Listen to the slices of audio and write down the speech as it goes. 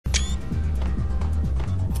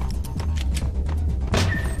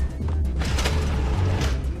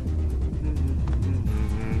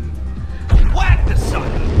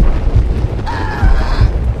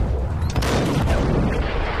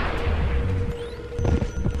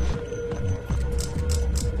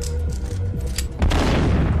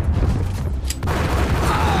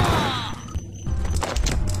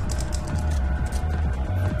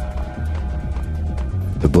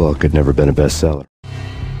book had never been a bestseller.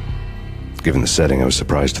 Given the setting, I was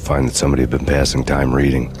surprised to find that somebody had been passing time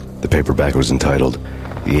reading. The paperback was entitled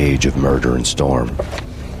The Age of Murder and Storm.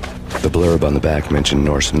 The blurb on the back mentioned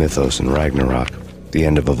Norse mythos and Ragnarok, the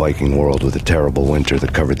end of a Viking world with a terrible winter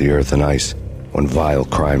that covered the earth in ice, when vile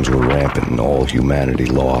crimes were rampant and all humanity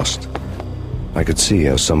lost. I could see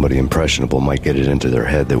how somebody impressionable might get it into their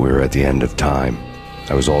head that we were at the end of time.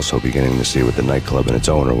 I was also beginning to see what the nightclub and its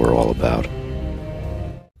owner were all about.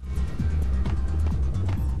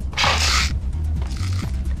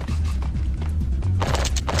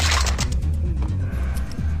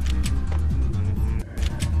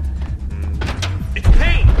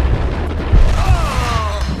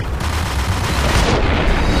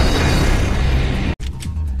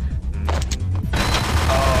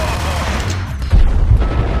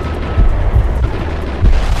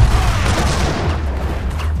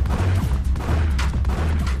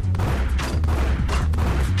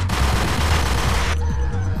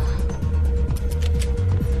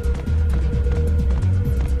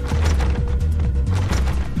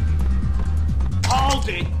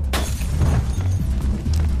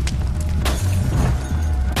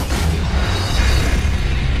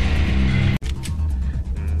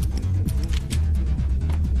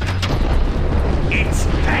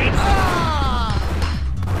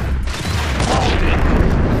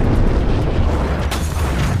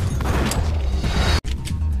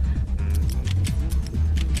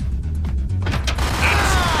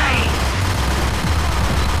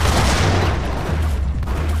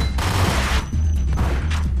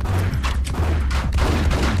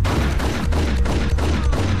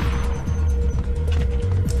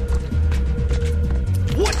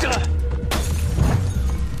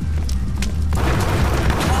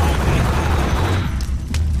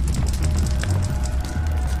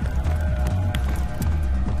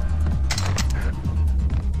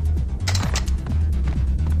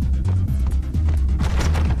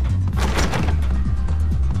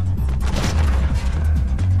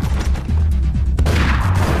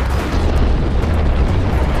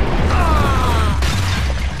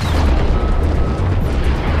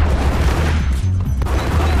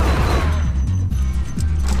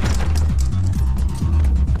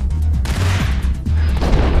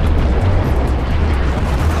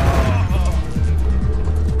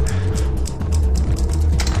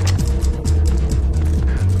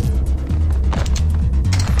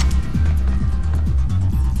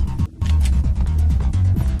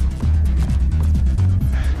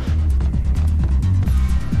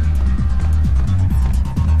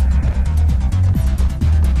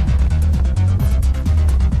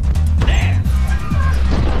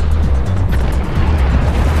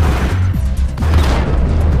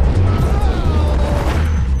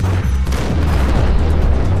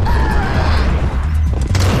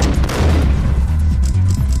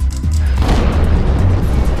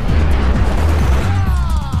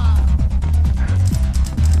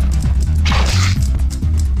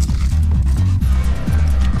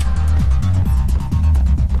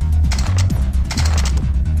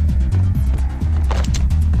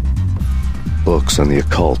 Books on the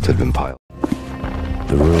occult had been piled.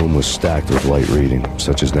 The room was stacked with light reading,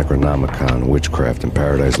 such as Necronomicon, Witchcraft, and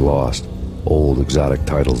Paradise Lost. Old exotic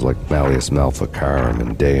titles like Malleus Maleficarum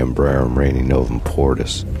and De Umbrarum Reini Novum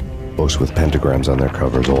Portus. Books with pentagrams on their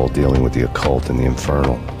covers, all dealing with the occult and the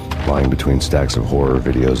infernal, lying between stacks of horror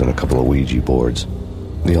videos and a couple of Ouija boards.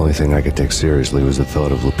 The only thing I could take seriously was the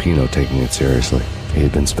thought of Lupino taking it seriously. He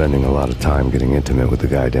had been spending a lot of time getting intimate with the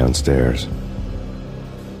guy downstairs.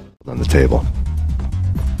 On the table.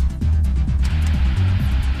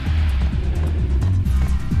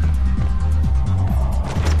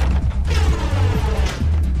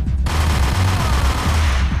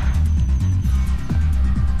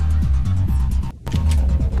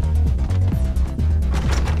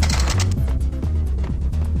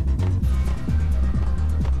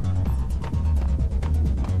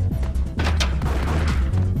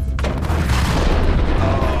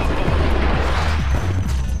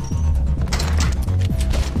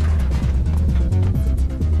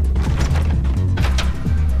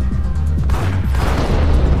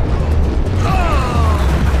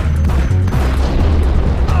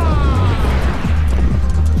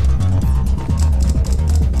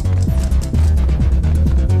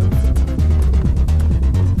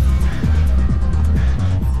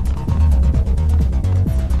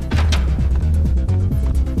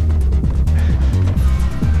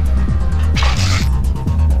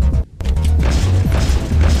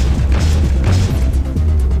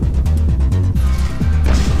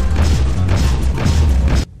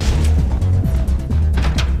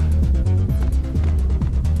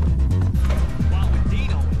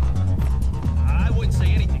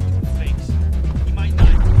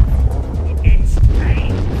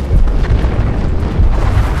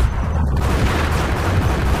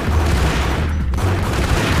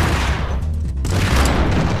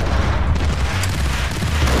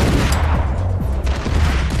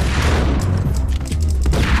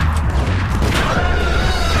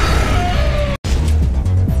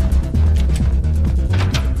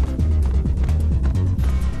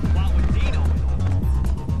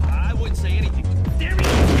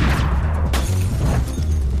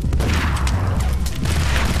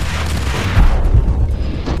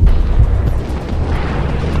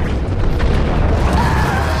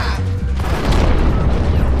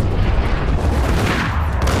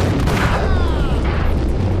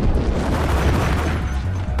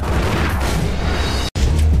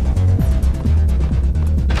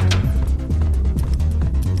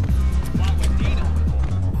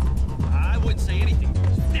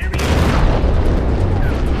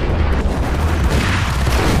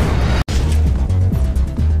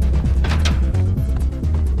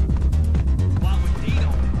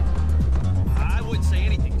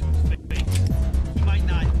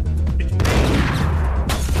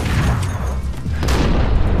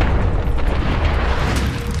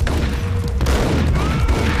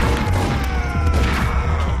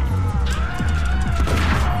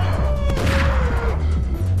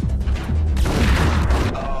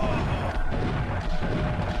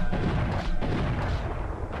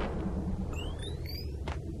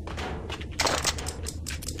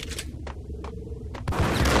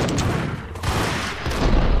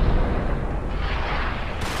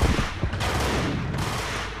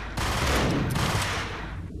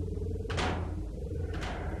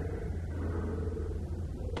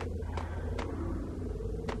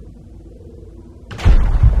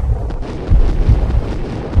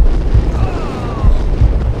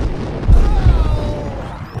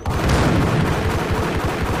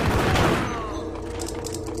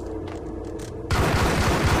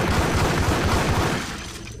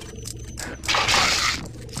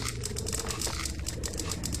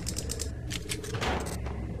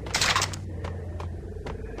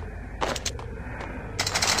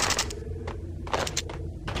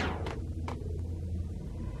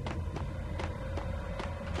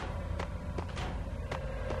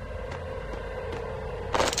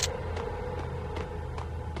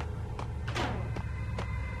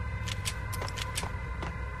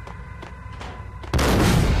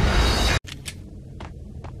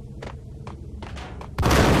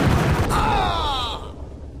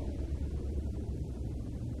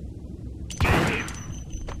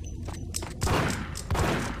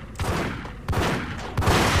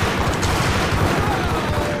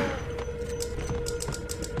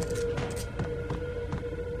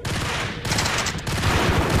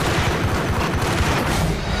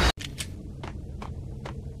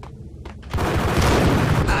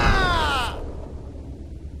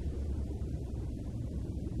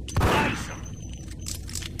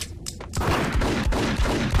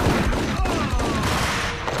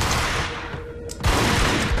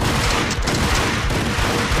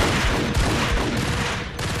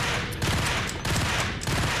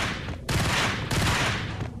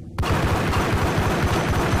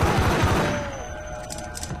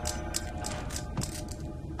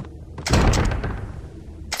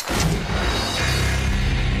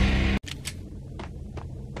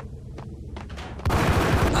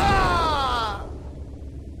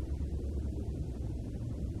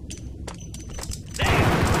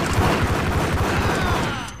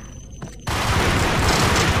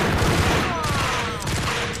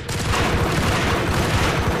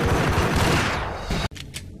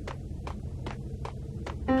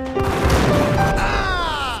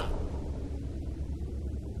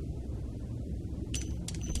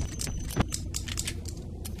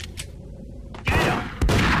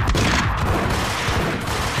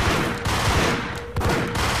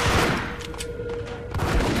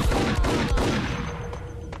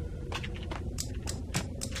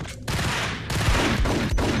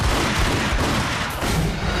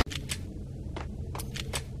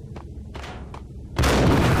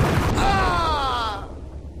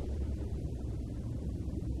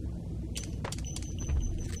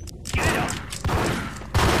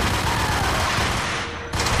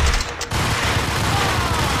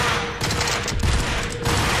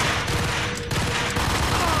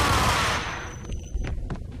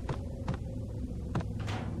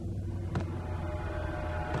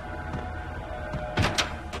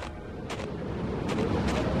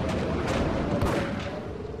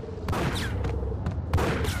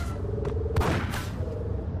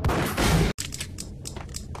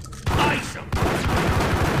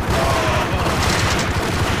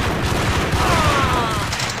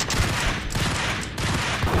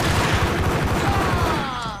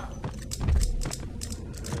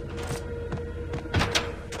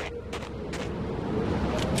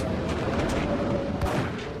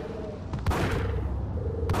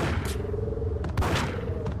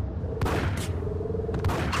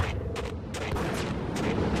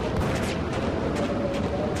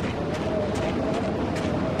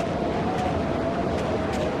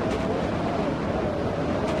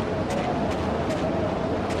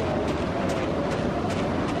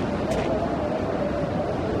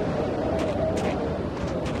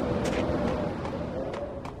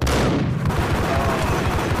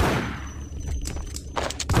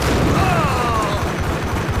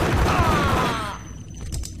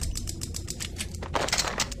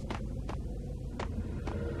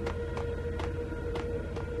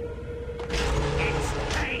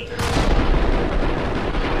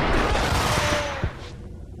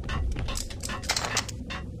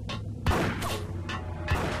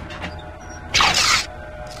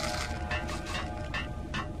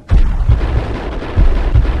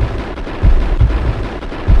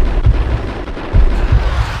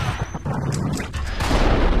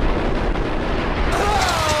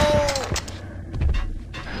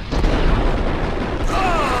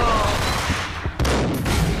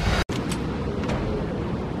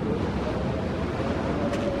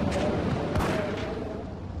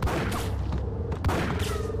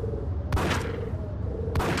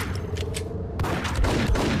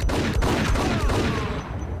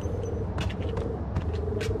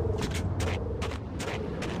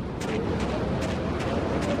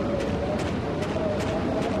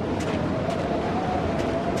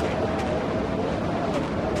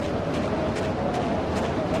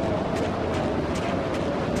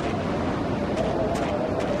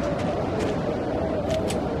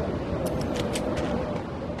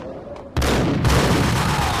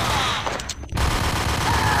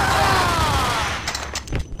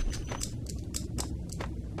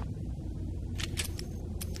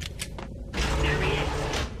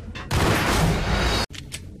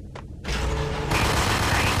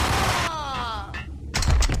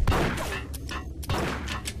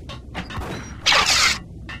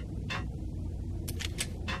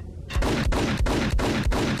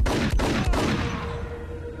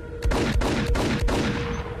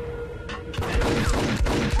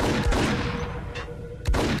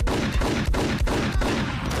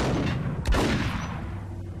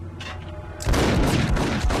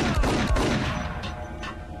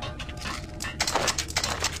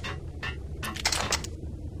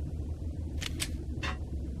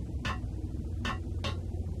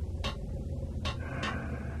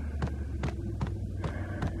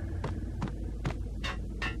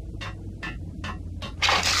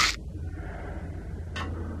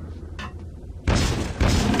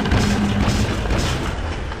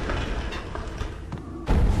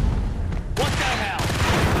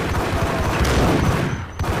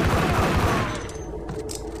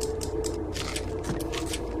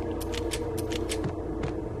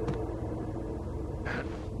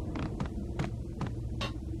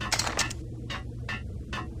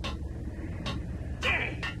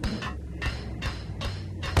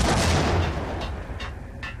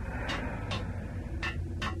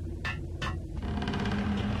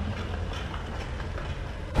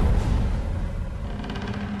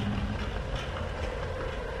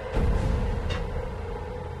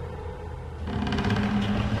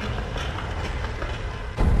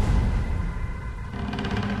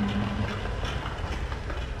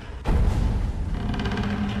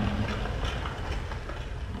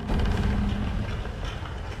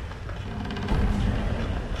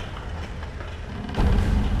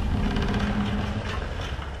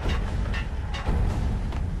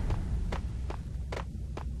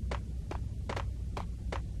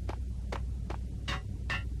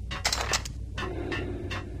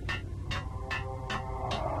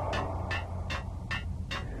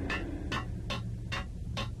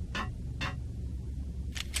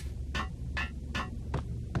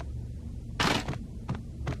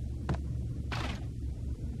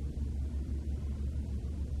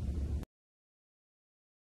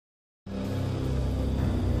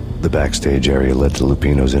 The backstage area led to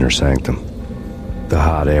Lupino's inner sanctum. The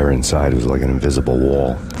hot air inside was like an invisible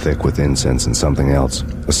wall, thick with incense and something else,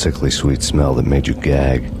 a sickly sweet smell that made you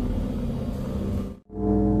gag.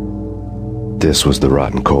 This was the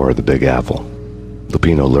rotten core of the Big Apple.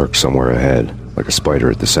 Lupino lurked somewhere ahead, like a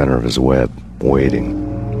spider at the center of his web,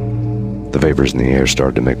 waiting. The vapors in the air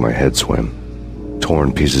started to make my head swim.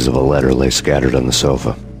 Torn pieces of a letter lay scattered on the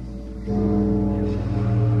sofa.